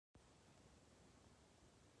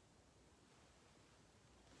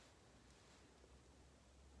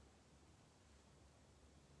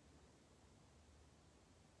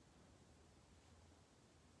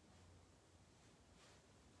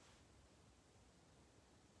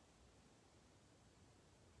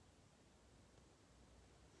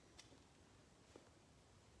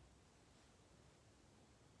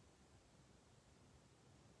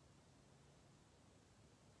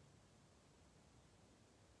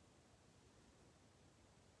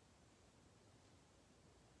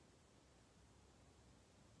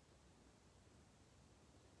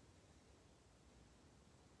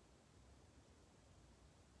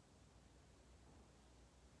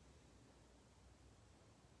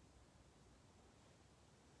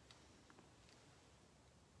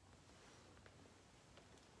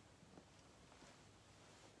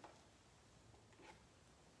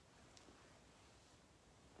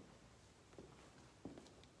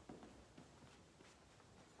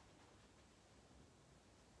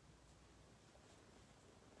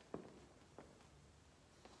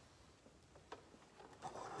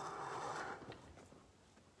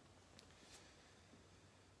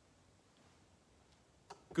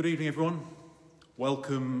Good evening, everyone.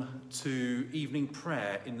 Welcome to evening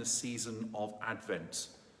prayer in the season of Advent.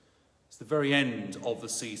 It's the very end of the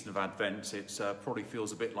season of Advent. It probably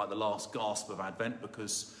feels a bit like the last gasp of Advent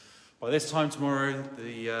because by this time tomorrow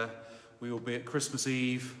we will be at Christmas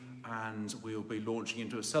Eve and we will be launching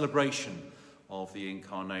into a celebration of the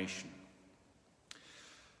Incarnation.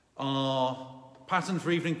 Our pattern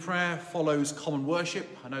for evening prayer follows Common Worship.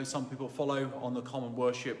 I know some people follow on the Common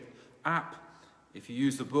Worship app. If you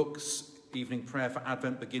use the books, evening prayer for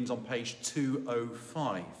Advent begins on page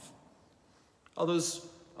 205. Others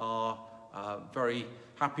are very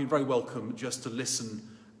happy and very welcome just to listen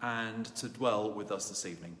and to dwell with us this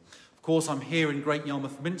evening. Of course, I'm here in Great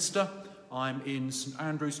Yarmouth Minster. I'm in St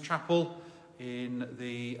Andrew's Chapel in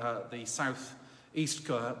the southeast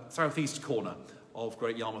corner of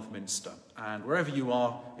Great Yarmouth Minster. And wherever you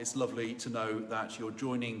are, it's lovely to know that you're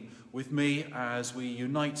joining with me as we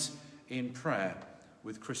unite in prayer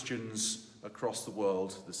with Christians across the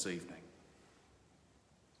world this evening.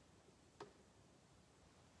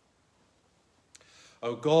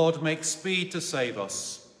 O God, make speed to save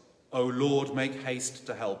us. O Lord, make haste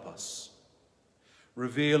to help us.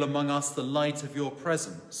 Reveal among us the light of your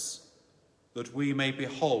presence, that we may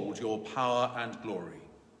behold your power and glory.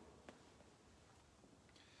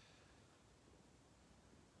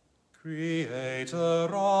 Creator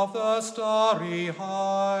of the starry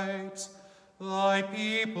height, thy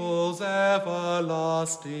people's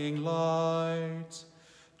everlasting light,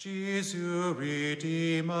 Jesus,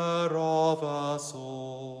 Redeemer of us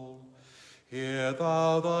all, hear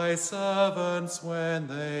thou thy servants when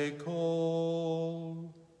they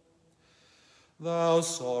call. Thou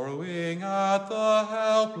sorrowing at the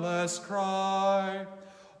helpless cry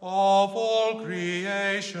of all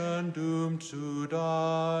creation doomed to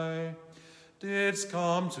die, didst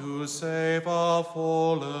come to save our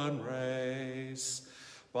fallen race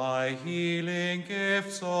by healing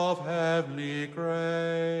gifts of heavenly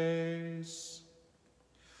grace.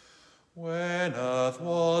 When earth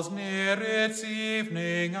was near its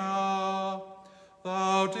evening hour,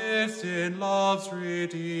 thou didst in love's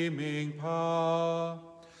redeeming power,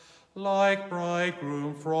 like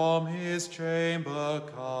bridegroom from his chamber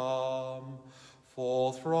come,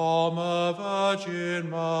 forth from a virgin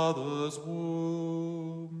mother's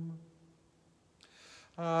womb.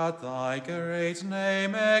 At thy great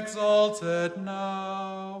name exalted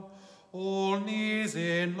now, all knees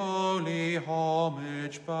in lowly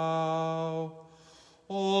homage bow,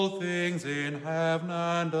 all things in heaven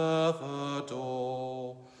and earth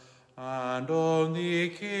adore, and own thee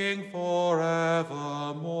King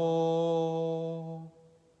forevermore.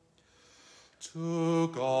 To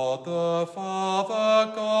God the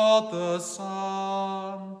Father, God the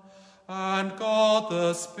Son, and God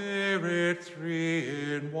the Spirit,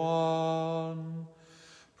 three in one,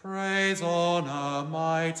 praise, honour,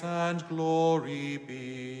 might, and glory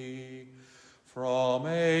be, from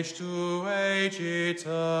age to age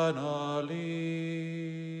eternally.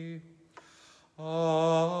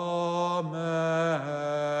 Amen.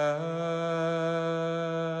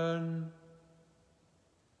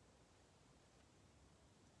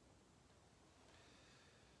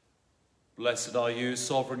 Blessed are you,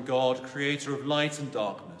 sovereign God, creator of light and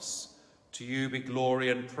darkness. To you be glory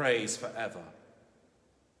and praise forever.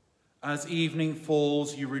 As evening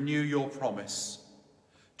falls, you renew your promise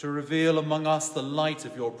to reveal among us the light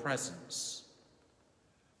of your presence.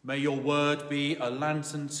 May your word be a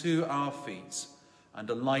lantern to our feet and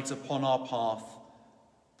a light upon our path,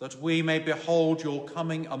 that we may behold your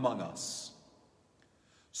coming among us.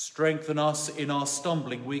 Strengthen us in our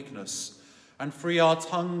stumbling weakness, and free our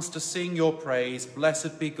tongues to sing your praise.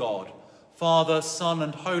 Blessed be God, Father, Son,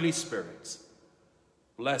 and Holy Spirit.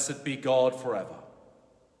 Blessed be God forever.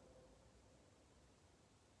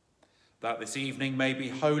 That this evening may be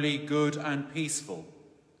holy, good, and peaceful,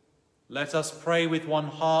 let us pray with one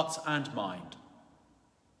heart and mind.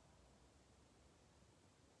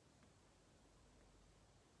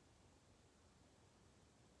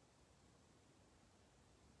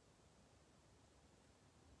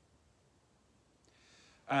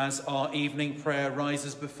 As our evening prayer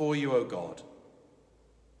rises before you, O God,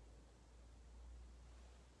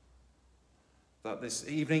 that this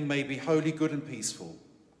evening may be holy, good, and peaceful,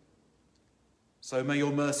 so may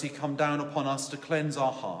your mercy come down upon us to cleanse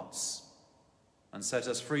our hearts and set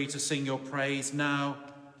us free to sing your praise now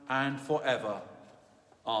and forever.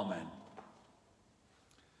 Amen.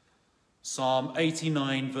 Psalm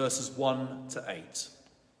 89, verses 1 to 8.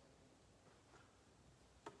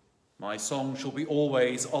 My song shall be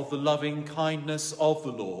always of the loving kindness of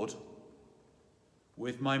the Lord.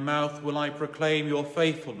 With my mouth will I proclaim your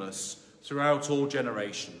faithfulness throughout all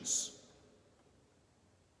generations.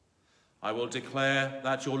 I will declare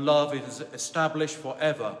that your love is established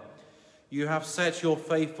forever. You have set your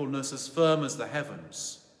faithfulness as firm as the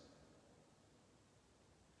heavens.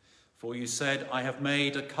 For you said, I have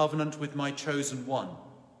made a covenant with my chosen one.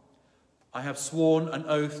 I have sworn an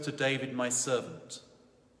oath to David my servant.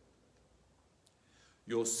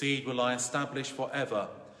 Your seed will I establish forever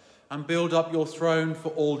and build up your throne for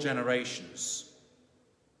all generations.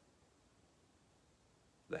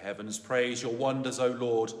 The heavens praise your wonders, O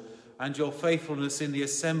Lord, and your faithfulness in the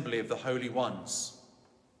assembly of the holy ones.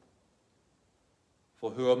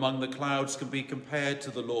 For who among the clouds can be compared to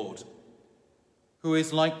the Lord? Who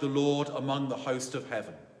is like the Lord among the host of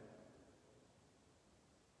heaven?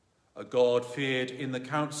 A God feared in the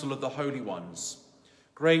council of the holy ones,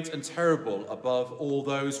 great and terrible above all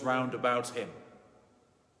those round about him.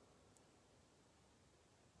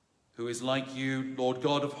 Who is like you, Lord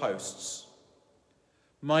God of hosts?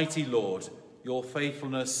 Mighty Lord, your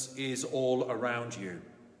faithfulness is all around you.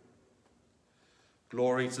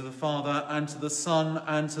 Glory to the Father, and to the Son,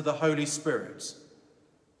 and to the Holy Spirit,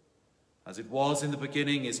 as it was in the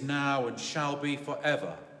beginning, is now, and shall be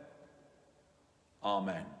forever.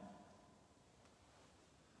 Amen.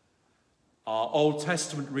 Our Old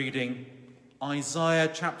Testament reading, Isaiah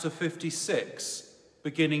chapter 56,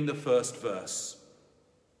 beginning the first verse.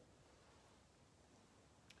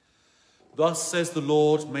 Thus says the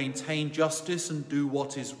Lord, maintain justice and do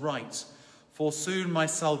what is right, for soon my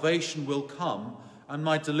salvation will come and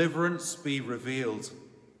my deliverance be revealed.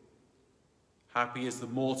 Happy is the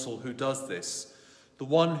mortal who does this, the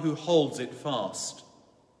one who holds it fast,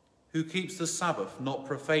 who keeps the Sabbath, not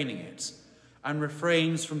profaning it, and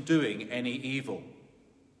refrains from doing any evil.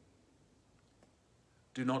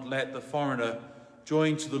 Do not let the foreigner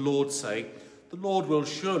joined to the Lord say, the Lord will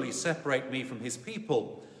surely separate me from his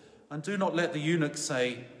people. And do not let the eunuch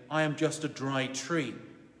say, I am just a dry tree.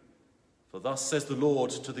 For thus says the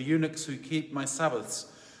Lord to the eunuchs who keep my Sabbaths,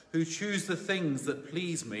 who choose the things that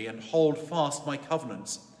please me and hold fast my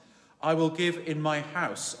covenants, I will give in my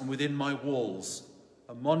house and within my walls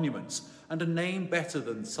a monument and a name better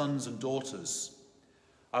than sons and daughters.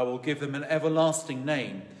 I will give them an everlasting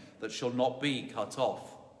name that shall not be cut off.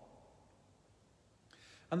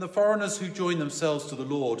 And the foreigners who join themselves to the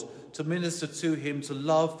Lord, to minister to him, to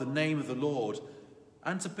love the name of the Lord,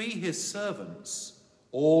 and to be his servants,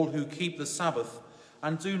 all who keep the Sabbath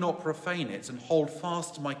and do not profane it and hold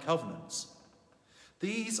fast to my covenants,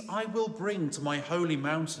 these I will bring to my holy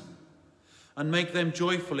mountain and make them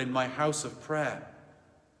joyful in my house of prayer.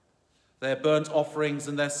 Their burnt offerings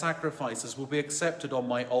and their sacrifices will be accepted on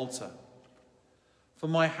my altar. For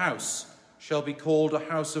my house shall be called a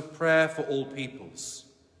house of prayer for all peoples.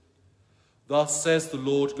 Thus says the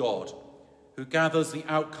Lord God, who gathers the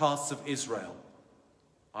outcasts of Israel.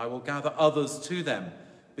 I will gather others to them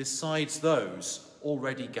besides those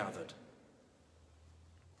already gathered.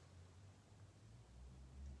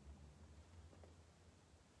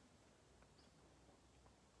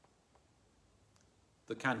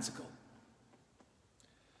 The Canticle.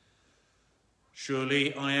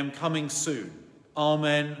 Surely I am coming soon.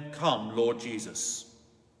 Amen. Come, Lord Jesus.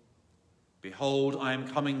 Behold, I am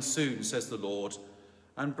coming soon, says the Lord,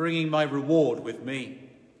 and bringing my reward with me,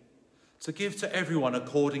 to give to everyone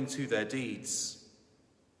according to their deeds.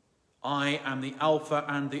 I am the Alpha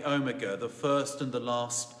and the Omega, the first and the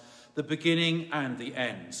last, the beginning and the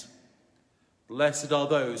end. Blessed are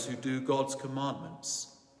those who do God's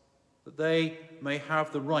commandments, that they may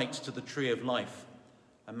have the right to the tree of life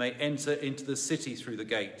and may enter into the city through the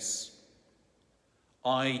gates.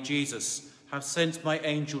 I, Jesus, have sent my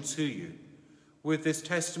angel to you with this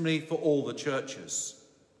testimony for all the churches.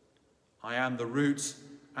 I am the root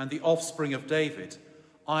and the offspring of David.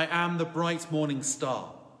 I am the bright morning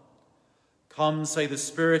star. Come, say the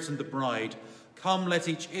Spirit and the bride. Come, let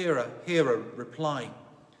each hearer reply.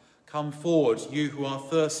 Come forward, you who are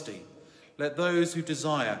thirsty. Let those who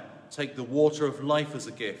desire take the water of life as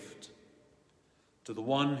a gift. To the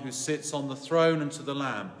one who sits on the throne and to the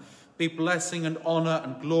Lamb be blessing and honour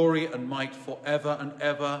and glory and might forever and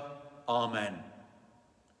ever. Amen.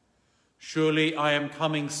 Surely I am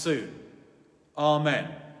coming soon. Amen.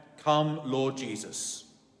 Come, Lord Jesus.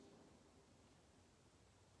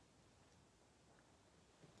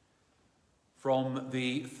 From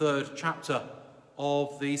the 3rd chapter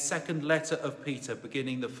of the 2nd letter of Peter,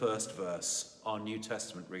 beginning the 1st verse, our New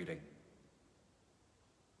Testament reading.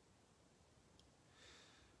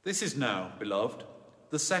 This is now, beloved,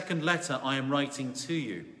 the 2nd letter I am writing to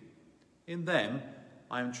you. In them,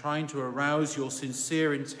 I am trying to arouse your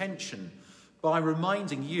sincere intention by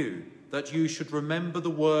reminding you that you should remember the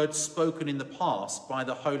words spoken in the past by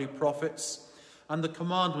the holy prophets and the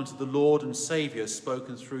commandment of the Lord and Saviour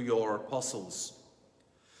spoken through your apostles.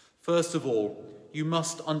 First of all, you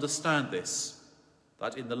must understand this,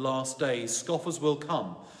 that in the last days scoffers will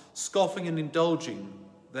come, scoffing and indulging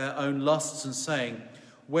their own lusts and saying,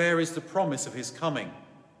 "Where is the promise of his coming?"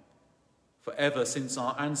 For ever since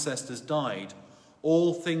our ancestors died,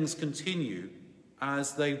 all things continue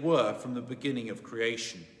as they were from the beginning of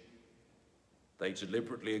creation. They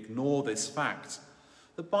deliberately ignore this fact,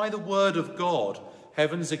 that by the word of God,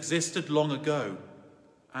 heavens existed long ago,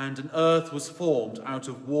 and an earth was formed out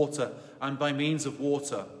of water and by means of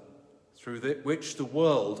water, through which the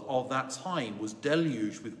world of that time was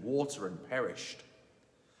deluged with water and perished.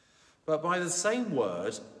 But by the same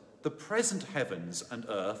word, the present heavens and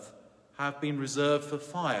earth have been reserved for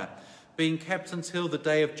fire, being kept until the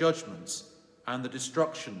day of judgment and the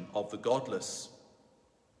destruction of the godless.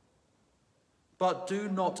 But do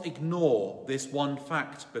not ignore this one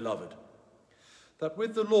fact, beloved, that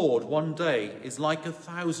with the Lord 1 day is like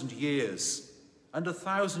 1,000 years, and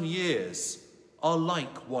 1,000 years are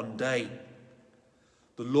like 1 day.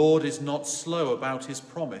 The Lord is not slow about his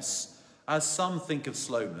promise, as some think of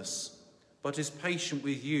slowness, but is patient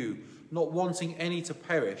with you, not wanting any to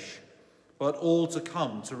perish, but all to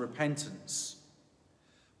come to repentance.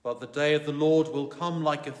 But the day of the Lord will come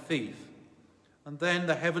like a thief, and then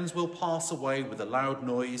the heavens will pass away with a loud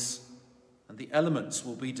noise, and the elements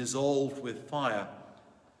will be dissolved with fire,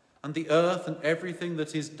 and the earth and everything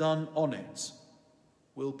that is done on it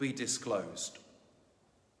will be disclosed.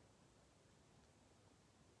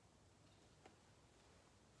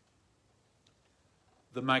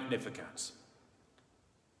 The Magnificat.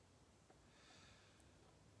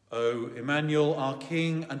 O Emmanuel, our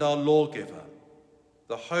King and our lawgiver,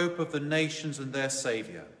 the hope of the nations and their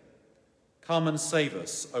Saviour, come and save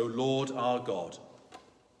us, O Lord our God.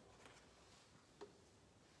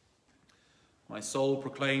 My soul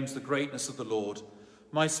proclaims the greatness of the Lord.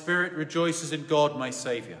 My spirit rejoices in God, my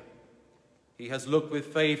Saviour. He has looked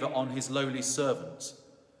with favour on his lowly servant.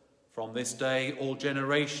 From this day all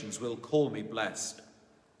generations will call me blessed.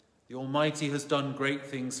 The Almighty has done great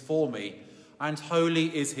things for me, and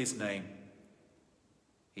holy is his name.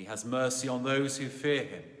 He has mercy on those who fear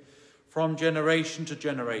him, from generation to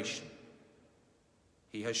generation.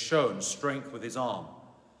 He has shown strength with his arm,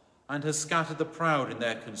 and has scattered the proud in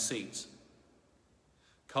their conceit,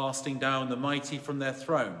 casting down the mighty from their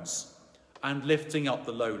thrones, and lifting up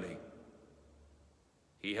the lowly.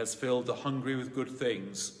 He has filled the hungry with good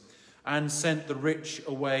things, and sent the rich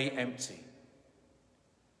away empty.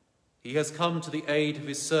 He has come to the aid of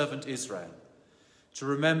his servant Israel, to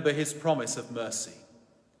remember his promise of mercy,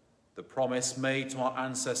 the promise made to our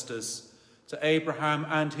ancestors, to Abraham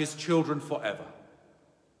and his children forever.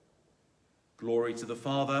 Glory to the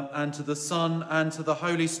Father, and to the Son, and to the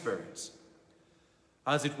Holy Spirit,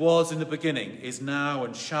 as it was in the beginning, is now,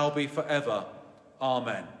 and shall be forever.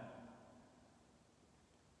 Amen.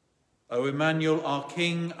 O Emmanuel, our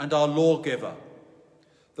King and our lawgiver,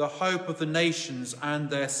 the hope of the nations and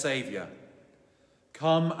their Saviour,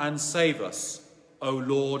 come and save us, O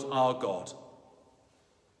Lord our God.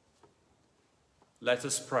 Let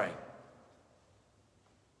us pray.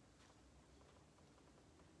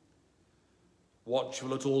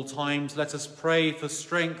 Watchful at all times, let us pray for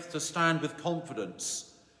strength to stand with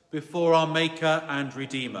confidence before our Maker and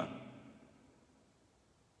Redeemer,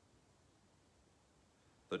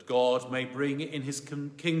 that God may bring in his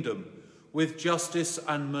kingdom with justice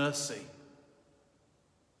and mercy.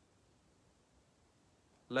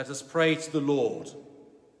 Let us pray to the Lord.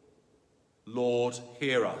 Lord,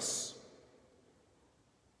 hear us.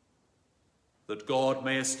 That God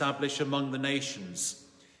may establish among the nations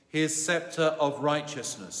his sceptre of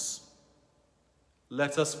righteousness.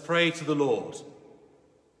 Let us pray to the Lord.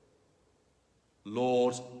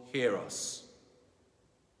 Lord, hear us.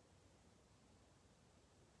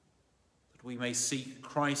 That we may seek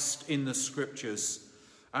Christ in the Scriptures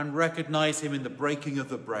and recognize him in the breaking of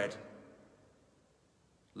the bread.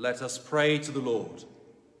 Let us pray to the Lord.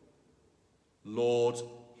 Lord,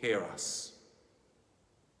 hear us.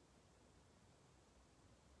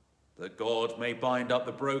 That God may bind up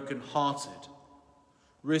the broken-hearted,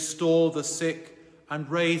 restore the sick, and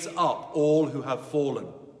raise up all who have fallen.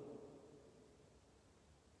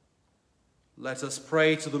 Let us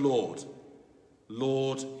pray to the Lord.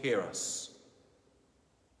 Lord, hear us.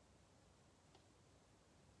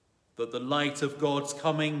 That the light of God's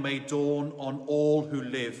coming may dawn on all who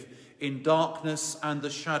live in darkness and the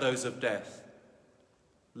shadows of death.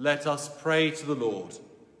 Let us pray to the Lord.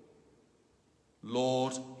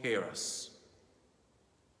 Lord, hear us.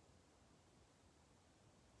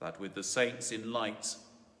 that with the saints in light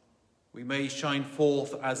we may shine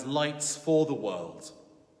forth as lights for the world.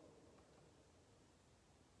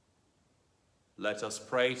 Let us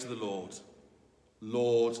pray to the Lord.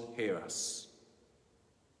 Lord, hear us.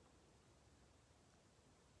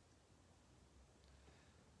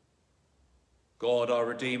 God, our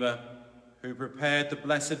Redeemer, who prepared the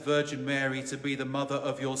Blessed Virgin Mary to be the mother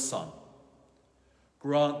of your Son,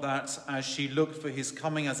 grant that, as she looked for his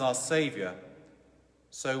coming as our Saviour,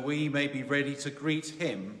 so we may be ready to greet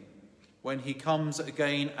him when he comes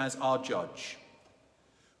again as our Judge,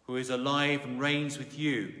 who is alive and reigns with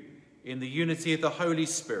you in the unity of the Holy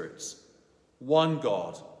Spirit, one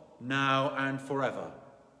God, now and forever.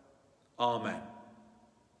 Amen.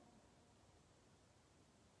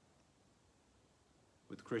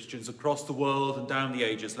 With Christians across the world and down the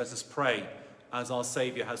ages, let us pray as our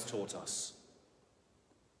Saviour has taught us.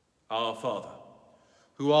 Our Father,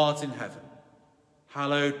 who art in heaven,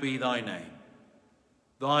 hallowed be thy name.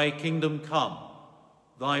 Thy kingdom come,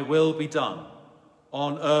 thy will be done,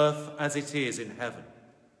 on earth as it is in heaven.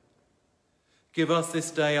 Give us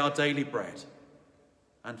this day our daily bread,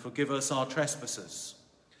 and forgive us our trespasses,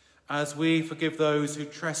 as we forgive those who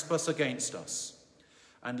trespass against us.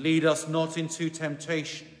 And lead us not into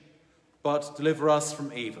temptation, but deliver us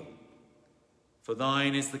from evil. For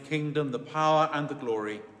thine is the kingdom, the power, and the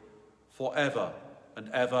glory, forever and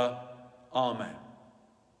ever. Amen.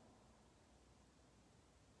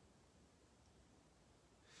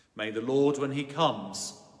 May the Lord, when he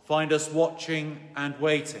comes, find us watching and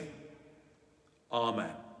waiting.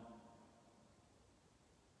 Amen.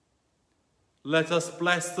 Let us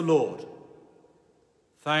bless the Lord.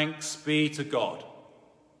 Thanks be to God.